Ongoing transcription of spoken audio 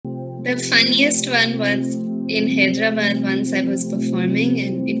The funniest one was in Hyderabad. Once I was performing,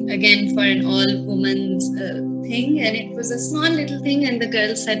 and again for an all-women's thing, and it was a small little thing, and the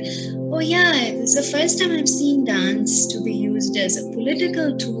girl said, "Oh yeah, it's the first time I've seen dance to be used as a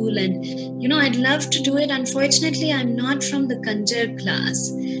political tool, and I'd love to do it. Unfortunately, I'm not from the Kanjar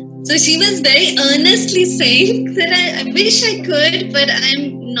class." So she was very earnestly saying that I wish I could, but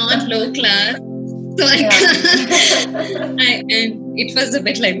I'm not low class. So I can't. And it was a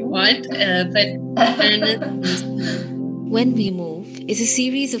bit like, what? When We Move is a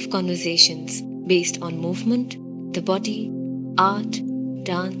series of conversations based on movement, the body, art,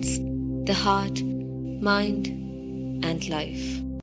 dance, the heart, mind, and life.